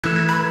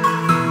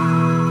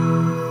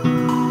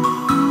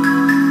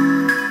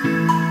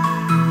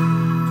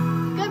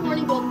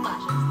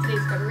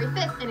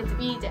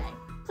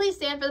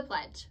stand for the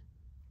pledge.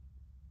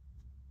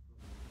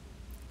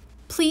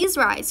 Please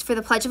rise for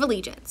the Pledge of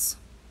Allegiance.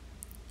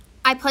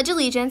 I pledge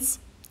allegiance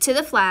to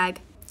the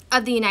flag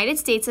of the United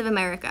States of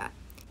America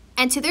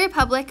and to the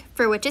republic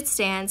for which it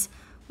stands,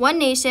 one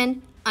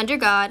nation, under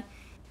God,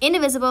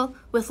 indivisible,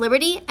 with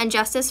liberty and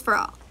justice for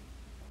all.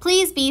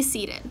 Please be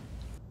seated.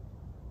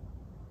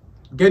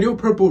 Get your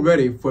purple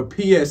ready for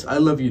P.S. I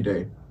Love You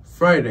Day,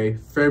 Friday,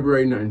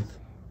 February 9th.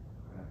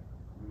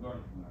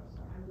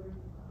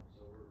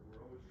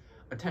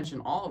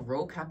 Attention all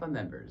Rho Kappa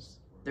members.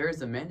 There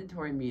is a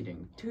mandatory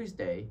meeting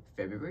Tuesday,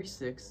 February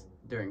 6th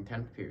during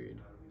 10th period.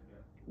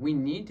 We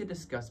need to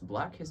discuss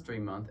Black History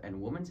Month and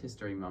Women's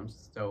History Month,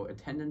 so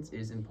attendance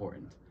is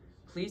important.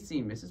 Please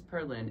see Mrs.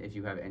 Perlin if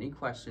you have any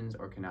questions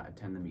or cannot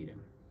attend the meeting.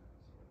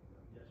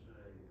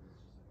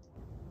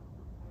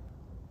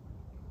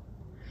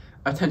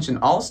 Attention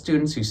all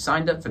students who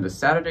signed up for the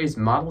Saturday's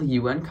Model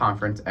UN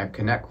conference at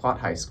Connetquot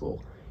High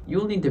School. You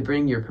will need to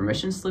bring your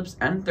permission slips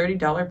and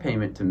 $30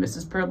 payment to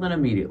Mrs. Perlin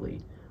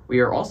immediately. We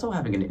are also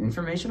having an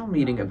informational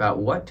meeting about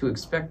what to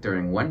expect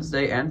during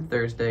Wednesday and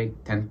Thursday,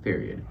 10th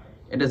period.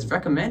 It is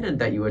recommended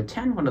that you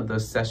attend one of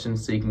those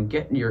sessions so you can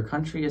get your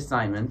country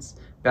assignments,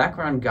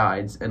 background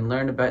guides, and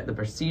learn about the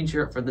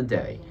procedure for the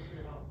day.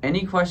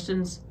 Any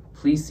questions?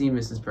 Please see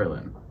Mrs.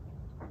 Perlin.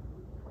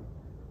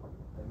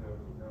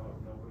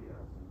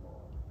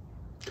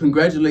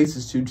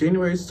 Congratulations to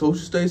January's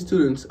Social Studies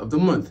Students of the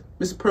Month.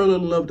 Ms.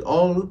 Perlin loved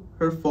all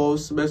her fall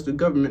semester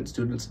government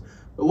students,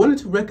 but wanted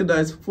to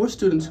recognize 4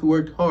 students who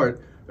worked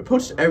hard,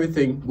 approached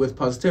everything with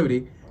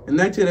positivity, and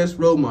acted as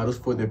role models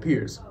for their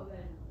peers.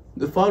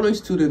 The following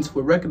students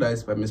were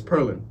recognized by Ms.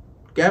 Perlin: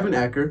 Gavin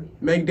Acker,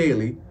 Meg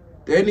Daly,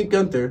 Danny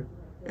Gunther,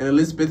 and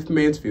Elizabeth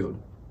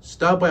Mansfield.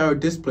 Stop by our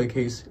display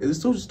case in the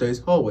Social Studies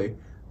hallway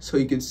so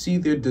you can see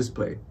their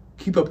display.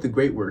 Keep up the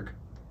great work.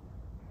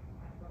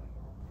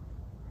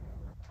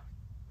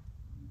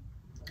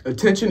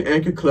 Attention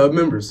Anchor Club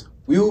members.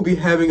 We will be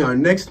having our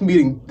next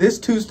meeting this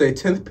Tuesday,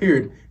 10th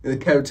period, in the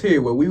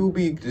cafeteria where we will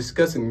be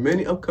discussing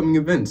many upcoming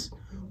events.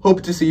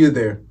 Hope to see you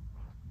there.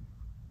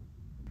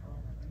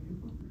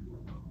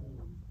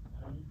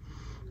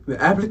 The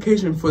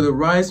application for the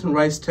Rise and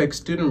Rice Tech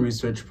Student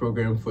Research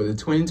Program for the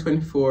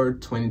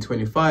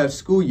 2024-2025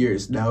 school year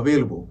is now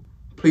available.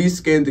 Please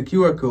scan the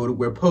QR code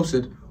where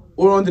posted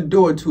or on the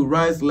door to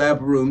Rise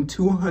Lab Room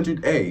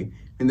 200A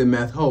in the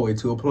Math Hallway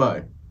to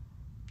apply.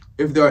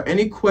 If there are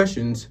any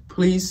questions,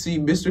 please see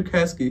Mr.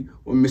 Kasky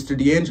or Mr.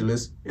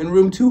 DeAngelis in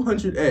room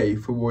 200A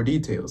for more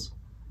details.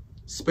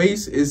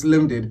 Space is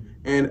limited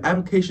and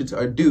applications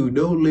are due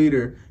no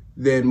later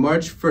than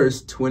March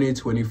 1st,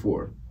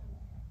 2024.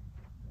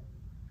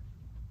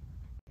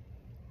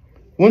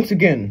 Once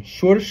again,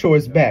 Shorter Shore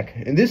is back,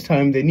 and this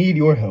time they need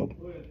your help.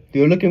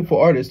 They are looking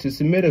for artists to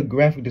submit a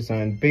graphic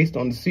design based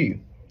on the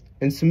sea,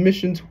 and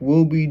submissions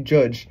will be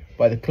judged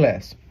by the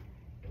class.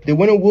 The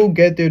winner will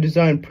get their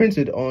design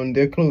printed on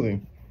their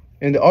clothing,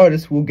 and the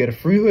artist will get a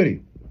free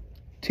hoodie.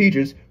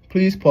 Teachers,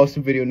 please pause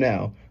the video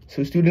now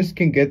so students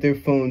can get their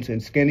phones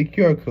and scan the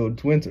QR code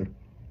to enter.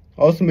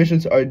 All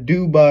submissions are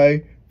due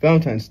by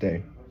Valentine's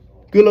Day.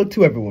 Good luck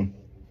to everyone.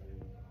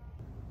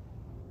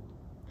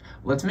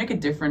 Let's make a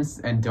difference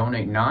and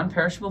donate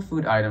non-perishable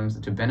food items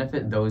to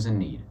benefit those in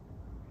need.